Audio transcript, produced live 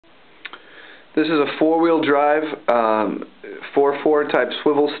This is a four-wheel drive, 4x4 type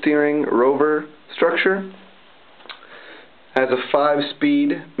swivel steering rover structure. Has a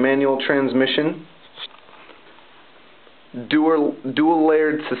 5-speed manual transmission, dual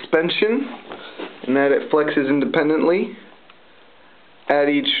layered suspension, in that it flexes independently at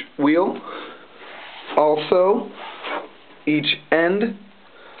each wheel. Also, each end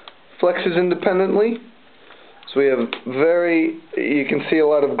flexes independently. So we have you can see a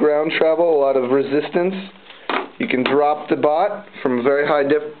lot of ground travel, a lot of resistance. You can drop the bot from a very high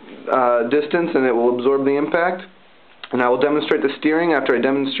distance and it will absorb the impact. And I will demonstrate the steering after I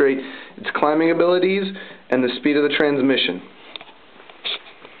demonstrate its climbing abilities and the speed of the transmission.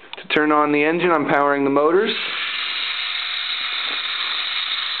 To turn on the engine, I'm powering the motors.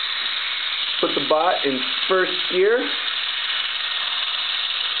 Put the bot in first gear.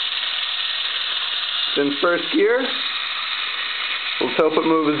 It's in first gear. We'll hope it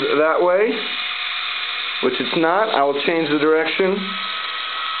moves that way, which it's not. I will change the direction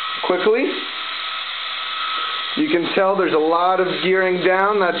quickly. You can tell there's a lot of gearing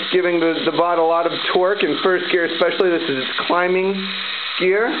down. That's giving the bot a lot of torque in first gear especially. This is its climbing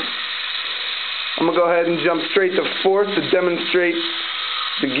gear. I'm going to go ahead and jump straight to fourth to demonstrate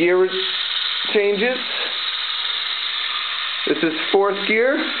the gear changes. This is fourth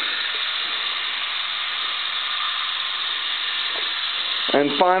gear.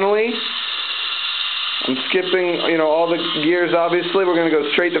 And finally, I'm skipping, all the gears obviously. We're going to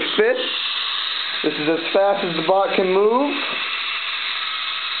go straight to fifth. This is as fast as the bot can move.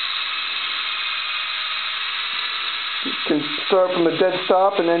 You can start from a dead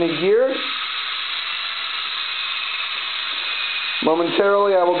stop in any gear.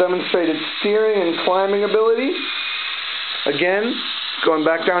 Momentarily I will demonstrate its steering and climbing ability. Again, going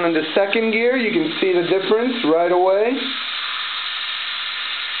back down into second gear, you can see the difference right away.